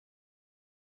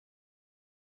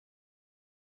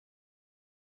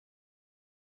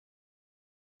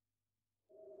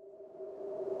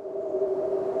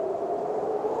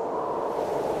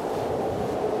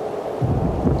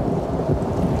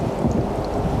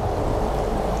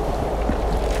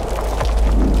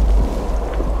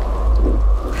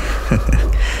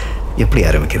எப்படி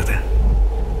ஆரம்பிக்கிறது?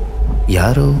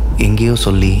 யாரோ எங்கேயோ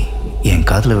சொல்லி என்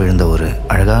காதில் விழுந்த ஒரு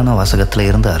அழகான வாசகத்தில்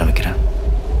இருந்து ஆரம்பிக்கிறேன்.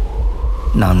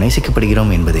 நாம்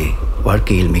நேசிக்கப்படுகிறோம் என்பதே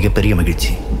வாழ்க்கையில் மிகப்பெரிய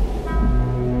மகிழ்ச்சி.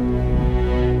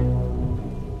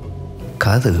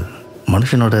 காதல்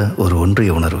மனுஷனோட ஒரு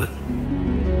ஒன்றிய உணர்வு.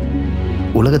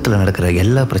 உலகத்தில் நடக்கிற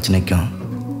எல்லா பிரச்சனைக்கும்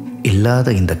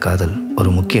இல்லாத இந்த காதல் ஒரு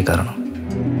முக்கிய காரணம்.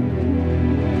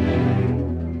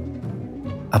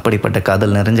 அப்படிப்பட்ட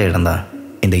காதல் நிறைஞ்ச இடம்தான்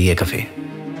இந்த ஈய கஃபே.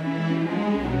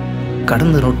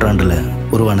 கடந்த நூற்றாண்டில்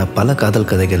உருவான பல காதல்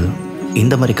கதைகள்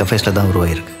இந்த மாதிரி கஃபேஸில் தான்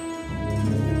உருவாயிருக்கு.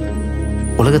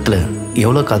 உலகத்தில்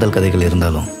எவ்வளோ காதல் கதைகள்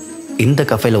இருந்தாலும் இந்த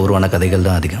கஃபேல உருவான கதைகள்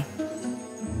தான் அதிகம்.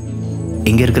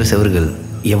 இங்கே இருக்கிற செவர்கள்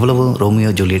எவ்வளவோ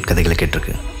ரோமியோ ஜூலியட் கதைகளை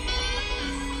கேட்டிருக்கு.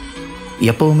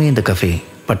 எப்போவுமே இந்த கஃபே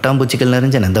பட்டாம்பூச்சிகள்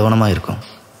நிறைஞ்ச நந்தவனமாக இருக்கும்.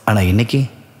 ஆனால் இன்னைக்கு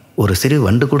ஒரு சிறு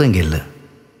வண்டு கூட இங்கே இல்லை.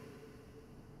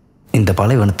 இந்த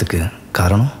பாலைவனத்துக்கு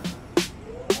காரணம்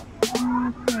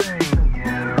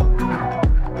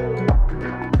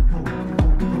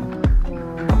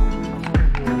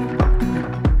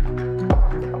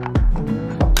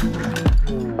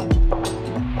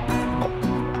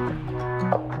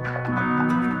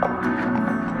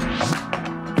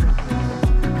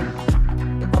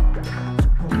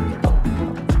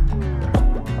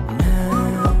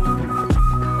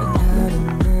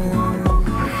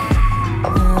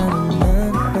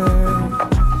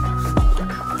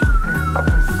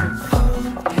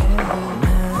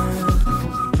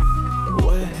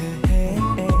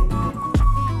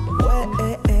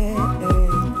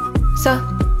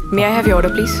May I have your order,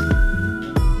 please?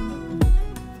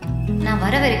 நான்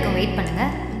வர வரைக்கும் வெயிட் பண்ணுங்க,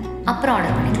 அப்புறம்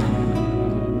ஆர்டர் பண்ணிக்கலாம்.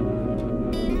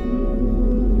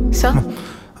 Sir?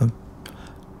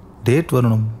 டேட்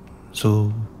வரணும். ஸோ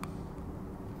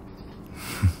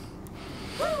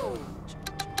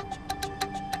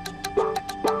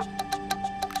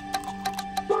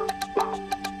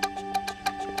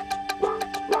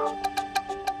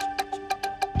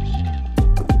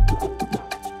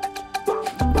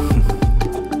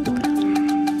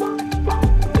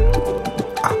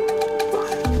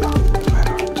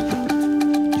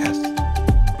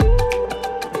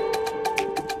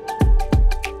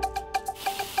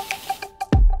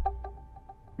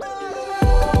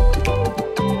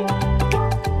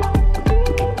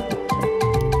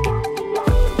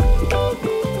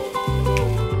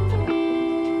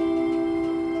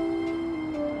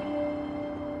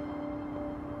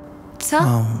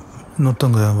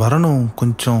இன்னொருத்தவங்க வரணும்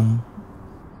கொஞ்சம்.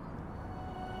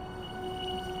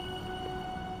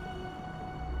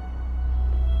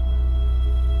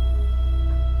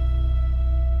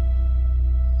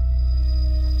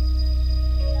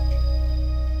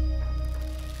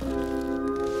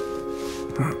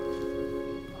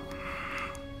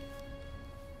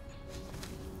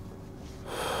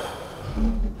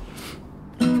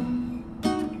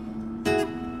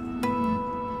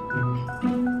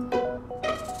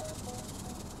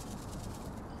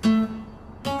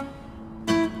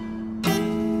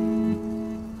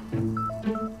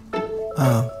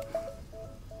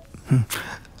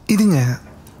 இதுங்க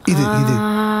இது இது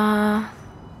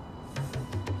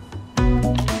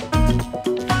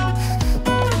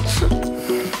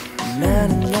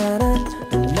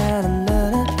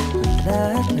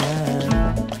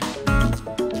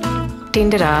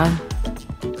டிண்டரா?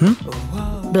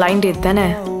 பிளைண்ட் டேட் தானே?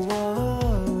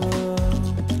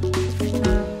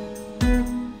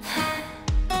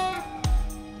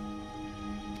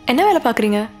 என்ன வேலை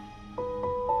பார்க்குறீங்க?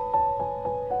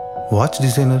 Watch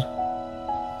designer.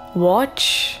 Watch?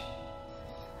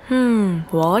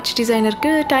 Watch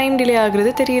டிசைனருக்கு time delay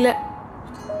ஆகுறது தெரியல.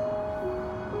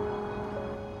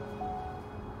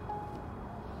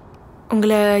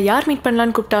 உங்களை யார் மீட்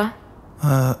பண்ணலான்னு கூப்பிட்டா?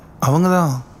 அவங்க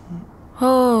தான். ஓ,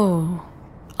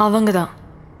 அவங்க தான்.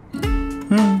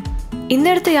 இந்த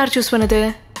இடத்த யார் சூஸ் பண்ணது?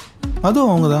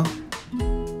 அதுவும் அவங்க தான்.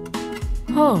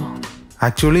 ஓ,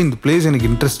 ஆக்சுவலி இந்த பிளேஸ் எனக்கு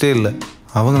இன்ட்ரெஸ்டே இல்லை.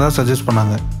 அவங்க தான் சஜஸ்ட்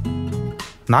பண்ணாங்க.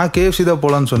 நான் KFC தான்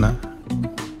போகலான்னு சொன்னேன்.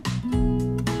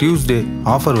 டியூஸ்டே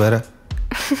ஆஃபர் வேறு.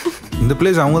 இந்த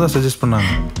பிளேஸ் அவங்க தான் சஜஸ்ட்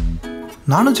பண்ணாங்க.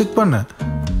 நானும் செக் பண்ணேன்.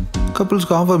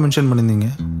 கப்புள்ஸ்க்கு ஆஃபர் மென்ஷன் பண்ணியிருந்தீங்க.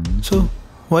 ஸோ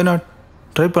ஒய் நாட்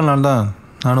ட்ரை பண்ணலான்னு தான்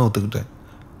நானும் ஒத்துக்கிட்டேன்.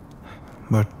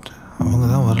 பட் அவங்க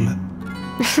தான் வரல.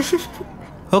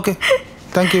 Okay,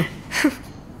 thank you.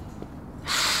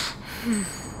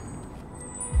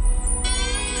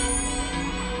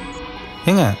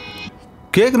 ஏங்க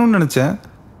கேட்கணும்னு நினச்சேன்.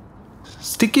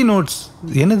 ஸ்டிக்கி நோட்ஸ்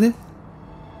என்னது?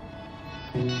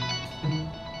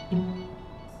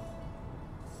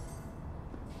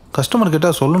 கஸ்டமர்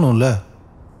கேட்டால் சொல்லணும்ல.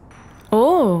 ஓ,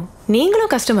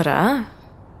 நீங்களும் கஸ்டமரா?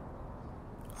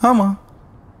 ஆமாம்.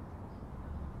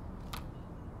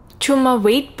 சும்மா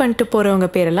வெயிட் பண்ணிட்டு போகிறவங்க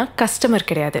பேரெல்லாம் கஸ்டமர்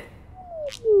கிடையாது.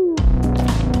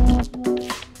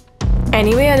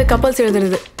 எனிவே அது கப்பல்ஸ்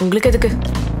எழுதுறது, உங்களுக்கு எதுக்கு?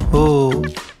 ஓ,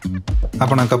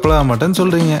 அப்போ நான் கப்பலாக மாட்டேன்னு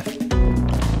சொல்கிறீங்க.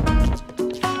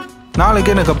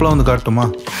 நாளைக்கே நான் கப்பலாக வந்து காட்டுமா?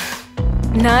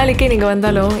 நாளைக்கே நீங்கள்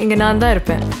வந்தாலும் இங்கே நான் தான்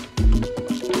இருப்பேன்.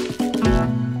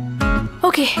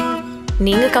 ஓகே,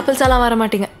 நீங்கள் கப்பல்ஸாலாம் வர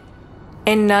மாட்டீங்க,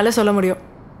 என்னால் சொல்ல முடியும்.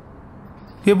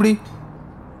 எப்படி?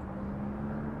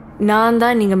 நான்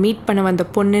தான் நீங்கள் மீட் பண்ண வந்த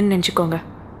பொண்ணுன்னு நினச்சிக்கோங்க.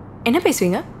 என்ன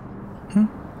பேசுவீங்க?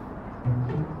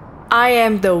 ஐ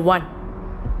ஆம் த ஒன்.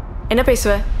 என்ன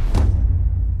பேசுவ?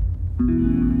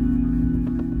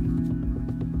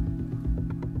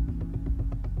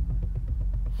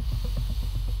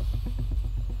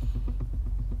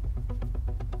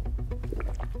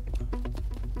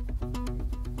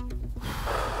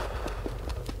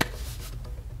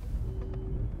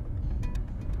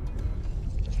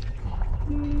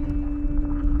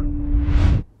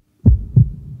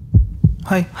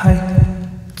 ஹாய் ஹாய்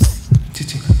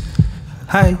சிச்சி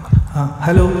ஹாய்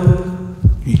ஹலோ.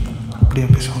 அப்படியே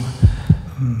பேசுவாங்க.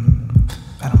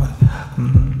 வேற மாதிரி.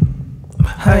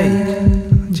 ஹாய்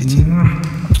சிச்சி.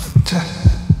 சார்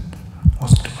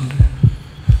ஹாஸ்பிட்டல் பண்ணுறேன்.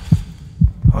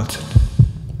 All set.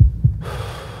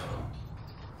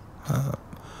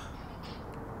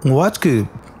 உங்கள் வாட்ச்க்கு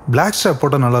பிளாக் ஸ்ட்ராப்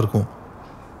போட்டால் நல்லாயிருக்கும்.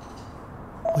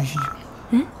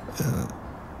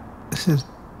 சார்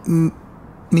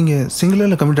நீங்கள் சிங்கிளா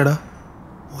இல்லை கமிட்டடா?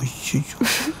 ஐயோ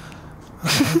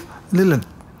இல்லை இல்லை,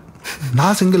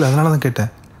 நான் சிங்கிள், அதனால தான் கேட்டேன்.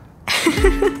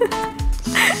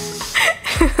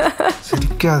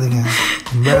 சிரிக்காதீங்க,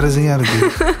 எம்பாரசிங்காக இருக்கு.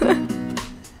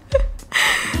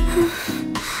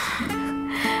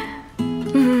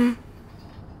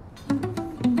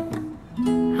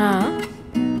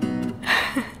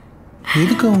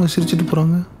 எதுக்கு அவங்க சிரிச்சிட்டு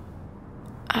போகிறாங்க?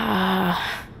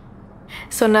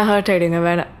 சொன்னால் ஹர்ட் ஆகிடுங்க,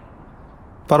 வேணாம்.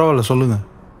 பரவாயில்ல, சொல்லுங்க.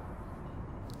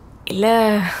 இல்லை,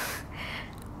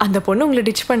 அந்த பொண்ணு உங்களை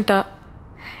டிச் பண்ணிட்டா.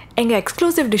 எங்கள்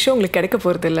எக்ஸ்க்ளூசிவ் டிஷ்ஷும் உங்களுக்கு கிடைக்க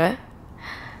போகிறதில்ல.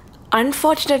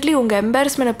 அன்ஃபார்ச்சுனேட்லி உங்கள்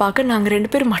எம்பாரஸ்மெண்ட்டை பார்க்க நாங்கள்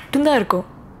 2 பேர் மட்டும்தான் இருக்கோம்.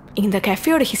 இந்த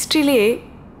கெஃபேயோட ஹிஸ்ட்ரியிலேயே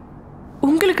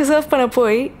உங்களுக்கு சர்வ் பண்ண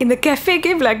போய் இந்த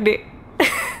கெஃபேக்கே பிளாக் டே.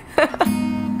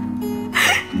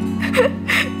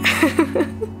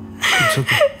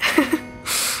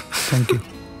 தேங்க்யூ.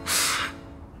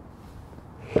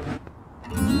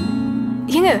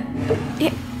 ஏங்க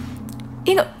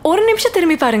ஏங்க ஒரு நிமிஷம்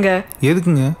திரும்பி பாருங்க.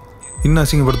 எதுக்குங்க இன்னும்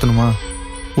அசிங்கப்படுத்தணுமா?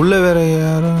 உள்ள வேற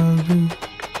யாராவது?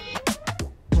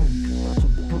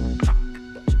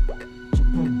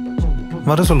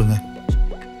 வர சொல்லுங்க,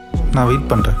 நான் வெயிட்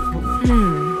பண்றேன்.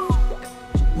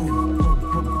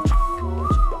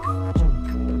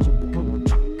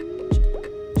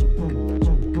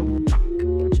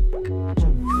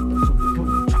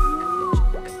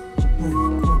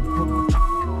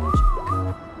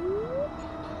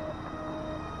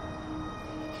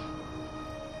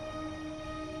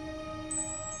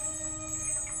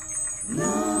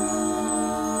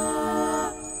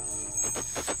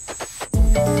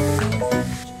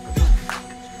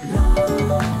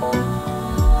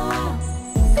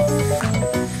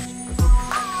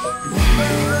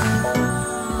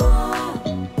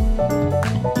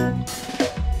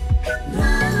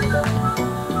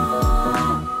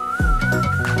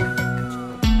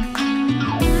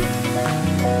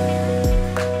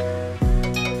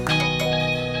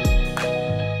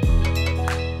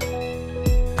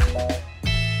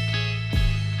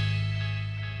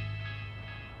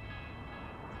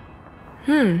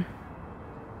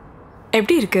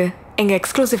 எப்படி இருக்கு எங்கள்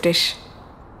எக்ஸ்க்ளூசிவ் டிஷ்?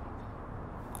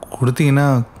 கொடுத்தீங்கன்னா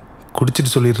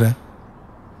குடிச்சிட்டு சொல்லிடுறேன்.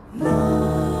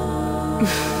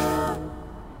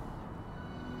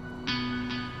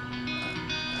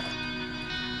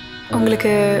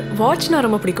 உங்களுக்கு வாட்ச்னா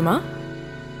ரொம்ப பிடிக்குமா?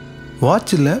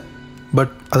 வாட்ச் இல்லை,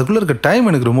 பட் அதுக்குள்ளே இருக்க டைம்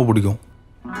எனக்கு ரொம்ப பிடிக்கும்.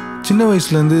 சின்ன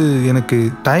வயசுலேருந்து எனக்கு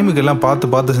டைமுக்கு எல்லாம்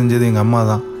பார்த்து பார்த்து செஞ்சது எங்கள் அம்மா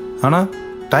தான். ஆனால்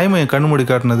டைமை என் கண்ணு மூடி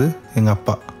காட்டினது எங்கள்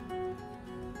அப்பா.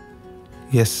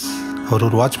 எஸ், அவர்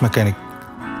ஒரு வாட்ச் மெக்கானிக்.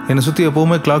 என்னை சுற்றி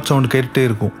எப்போவுமே கிளாக் சவுண்டு கேட்டுகிட்டே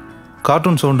இருக்கும்.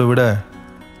 கார்ட்டூன் சவுண்டை விட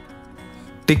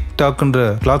டிக் டாக்குன்ற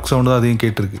கிளாக் சவுண்டு தான் அதையும்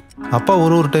கேட்டிருக்கு. அப்பா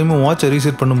ஒரு டைமும் வாட்சை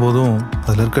ரீசெட் பண்ணும்போதும்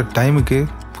அதில் இருக்க டைமுக்கு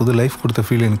புது லைஃப் கொடுத்த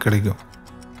ஃபீல் எனக்கு கிடைக்கும்.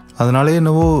 அதனாலே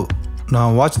என்னவோ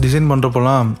நான் வாட்ச் டிசைன்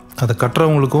பண்ணுறப்போலாம் அதை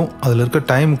கட்டுறவங்களுக்கும் அதில் இருக்க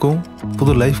டைமுக்கும்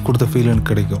புது லைஃப் கொடுத்த ஃபீல்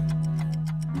எனக்கு கிடைக்கும்.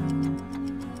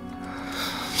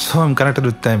 So I'm connected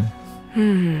with time.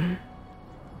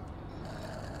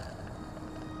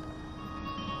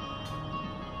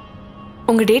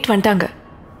 உங்கள் டேட் வந்துட்டாங்க.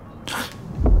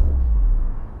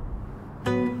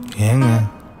 ஏங்க?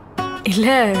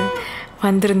 இல்லை,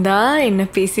 வந்திருந்தா என்ன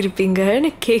பேசியிருப்பீங்கன்னு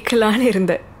கேட்கலான்னு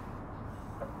இருந்தேன்.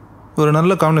 ஒரு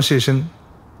நல்ல கான்வர்சேஷன்,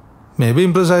 மேபி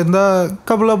இம்ப்ரெஸ் ஆகிருந்தா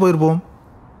கப்பலாக போயிருப்போம்.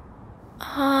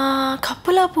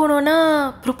 கப்பலாக போனோன்னா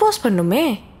ப்ரப்போஸ் பண்ணுமே.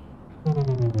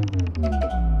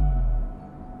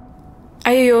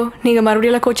 ஐயோ, நீங்கள்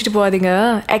மறுபடியும் கோச்சிட்டு போகாதீங்க.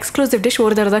 எக்ஸ்க்ளூசிவ் டிஷ்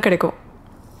ஒரு தடவை தான் கிடைக்கும்.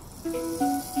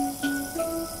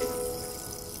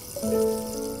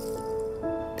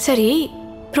 சரி,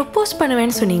 ப்ரப்போஸ்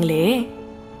பண்ணுவேன்னு சொன்னீங்களே,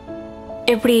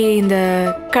 எப்படி இந்த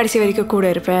கடைசி வரைக்கும் கூட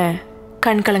இருப்பேன்,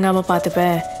 கண் கலங்காமல்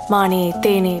பார்த்துப்பேன், மானே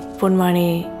தேனே பொன்மானே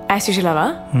ஆஸ் யூஷுவலாவா?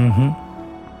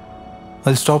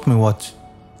 அது ஸ்டாப் மீ வாட்ச்.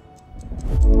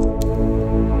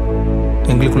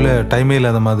 எங்களுக்குள்ள டைமே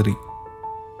இல்லாத மாதிரி.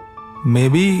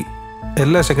 மேபி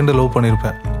எல்லா செகண்டும் லவ்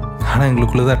பண்ணியிருப்பேன், ஆனால்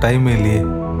எங்களுக்குள்ள தான் டைமே இல்லையே.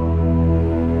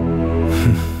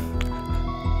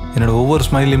 என்னோட ஒவ்வொரு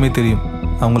ஸ்மைல்லையுமே தெரியும்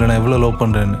அவங்கள நான் எவ்வளோ லவ்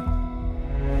பண்ணுறேன்னு.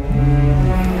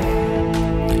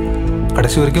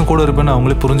 கடைசி வரைக்கும் கூட இருப்பேன்னு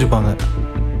அவங்களே புரிஞ்சுப்பாங்க.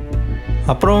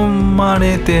 அப்புறம்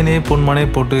மானே தேனே பொன்மானே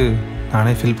போட்டு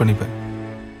நானே ஃபீல் பண்ணிப்பேன்.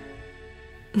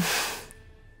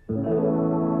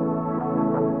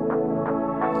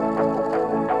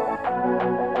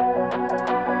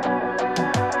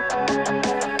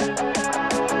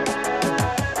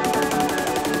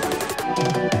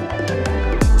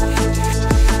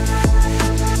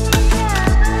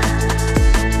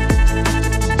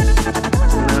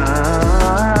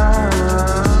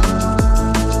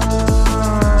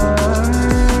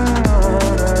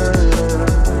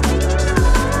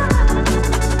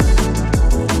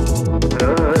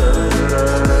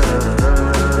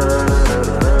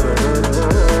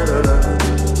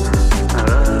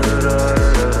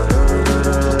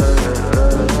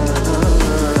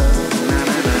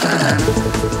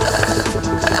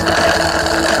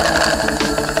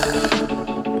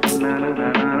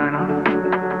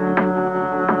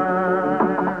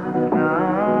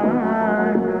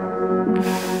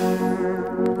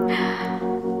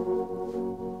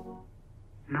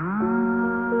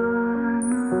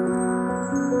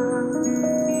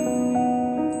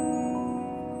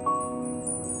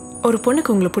 ஒரு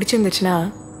பொண்ணுக்கு உங்களை பிடிச்சிருந்துச்சுன்னா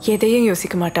எதையும்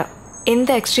யோசிக்க மாட்டா, எந்த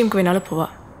எக்ஸ்ட்ரீமுக்கு வேணாலும் போவா.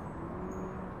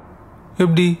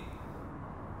 எப்படி?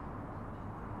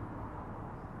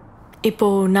 இப்போ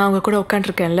நான் அவங்க கூட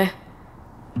உட்காந்துருக்கேன்ல,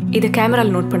 இதை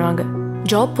கேமராவில் நோட் பண்ணுவாங்க.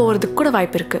 ஜாப் போகிறதுக்கு கூட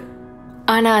வாய்ப்பு இருக்கு.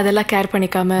 ஆனால் அதெல்லாம் கேர்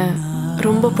பண்ணிக்காம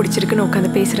ரொம்ப பிடிச்சிருக்குன்னு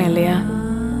உட்காந்து பேசுகிறேன் இல்லையா,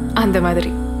 அந்த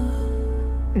மாதிரி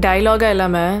டயலாகாக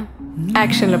இல்லாமல்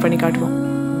ஆக்ஷனில் பண்ணி காட்டுவோம்.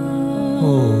 ஓ,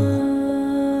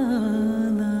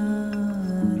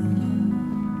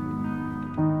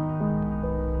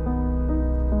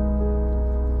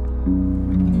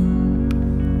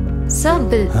 சார்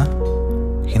பில்.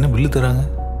 என்ன பில்லு தராங்க?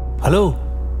 Hello,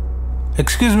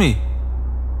 excuse me.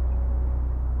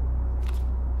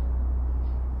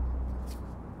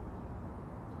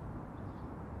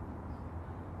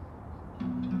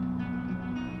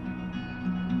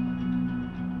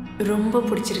 ரொம்ப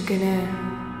பிடிச்சிருக்குன்னு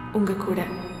உங்க கூட.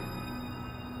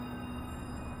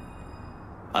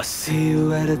 I see you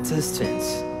at a distance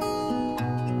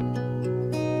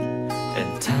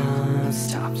and time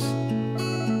stops.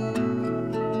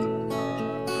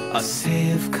 I see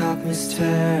you've caught me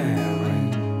staring.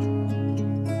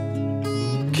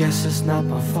 Guess it's not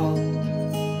my fault.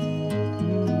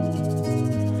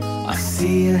 I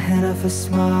see a hint of a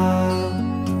smile.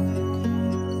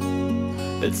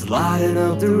 It's lighting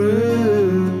up the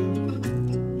room.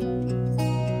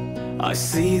 I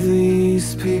see these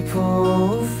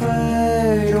people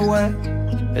fade away.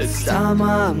 It's time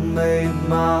I made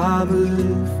my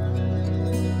move.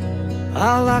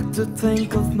 I like to think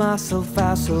of myself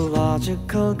as a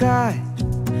logical guy.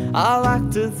 I like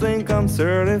to think I'm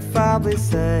certifiably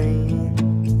sane.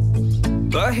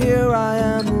 But here I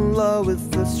am in love with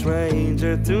a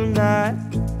stranger tonight.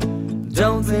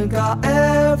 Don't think I'll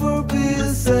ever be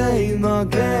the same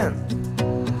again.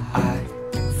 I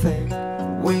think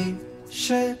we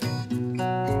should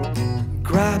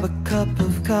grab a cup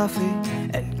of coffee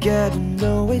and get to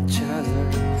know each other.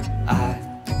 I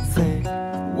think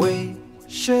we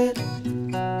should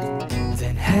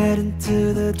then head into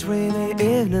the dreamy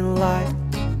evening light.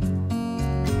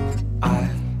 I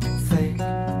think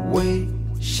we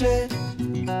should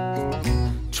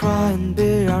try and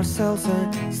be ourselves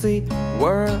and see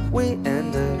where we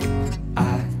ended.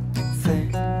 I think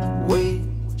we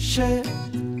should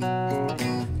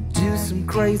do some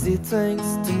crazy things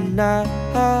tonight.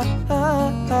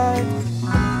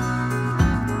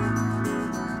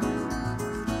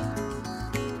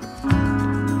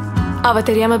 அவ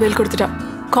தெரியாம bill கொடுத்துட்டா.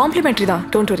 Complimentary தான்,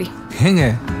 don't worry. ஏங்க,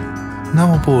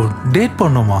 நாம இப்போ date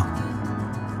பண்ணோமா?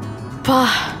 பா,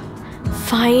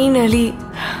 finally.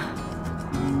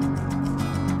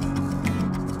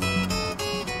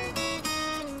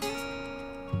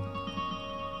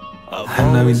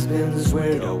 Naveen.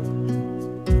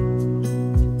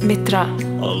 Mitra.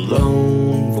 A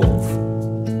lone wolf.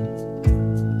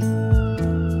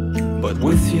 But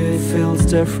with you it feels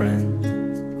different.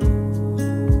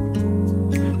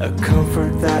 A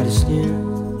comfort that is new.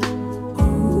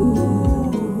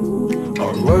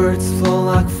 Our words flow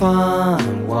like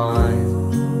fine wine.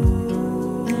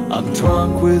 I'm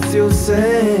drunk with your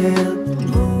scent.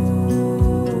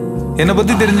 என்னை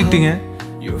பத்தி தெரிஞ்சுக்கிட்டீங்க?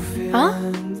 ஆ?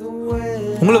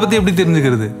 உங்களை பத்தி எப்படி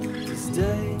தெரிஞ்சுக்கிறது?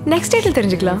 நெக்ஸ்ட் டேட்ல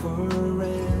தெரிஞ்சுக்கலாம்.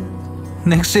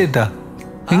 Next data?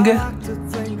 எங்க?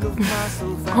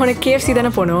 உனக்கு KFC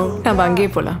தானே போகணும், நம்ம அங்கேயே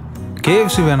போகலாம்.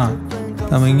 KFC வேணாம்,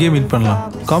 நம்ம இங்கேயே மீட் பண்ணலாம்.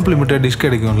 காம்ப்ளிமெண்டரி டிஷ்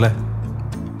கிடைக்கும்ல.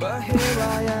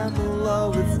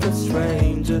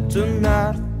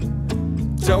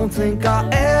 Don't think I'll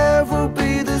ever be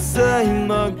the same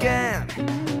again.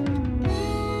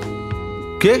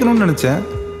 கேட்கணும்னு நினைச்சேன்.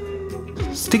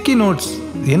 ஸ்டிக்கி நோட்ஸ்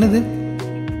என்னது?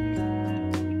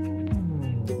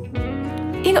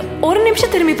 இங்க ஒரு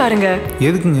நிமிஷம் திரும்பி பாருங்க.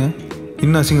 எதுக்குங்க?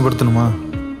 இன்னும் அசிங்கப்படுத்தணுமா?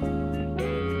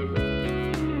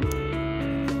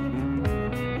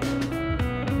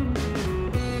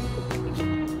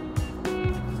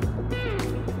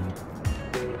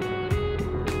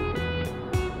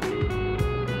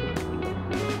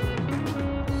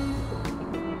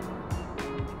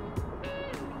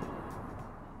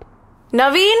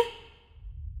 Naveen,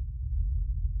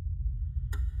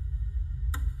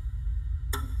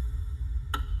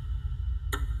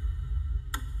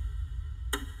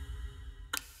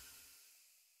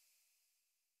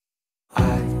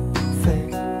 I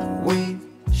think we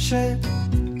should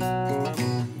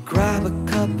grab a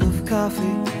cup of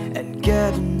coffee and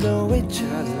get to know each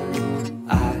other.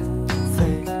 I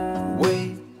think we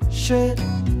should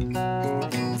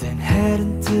then head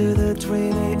into the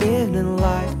dreamy evening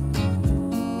light.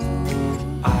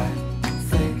 I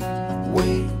think we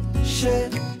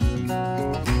should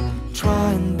try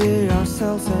and be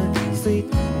ourselves and see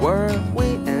where we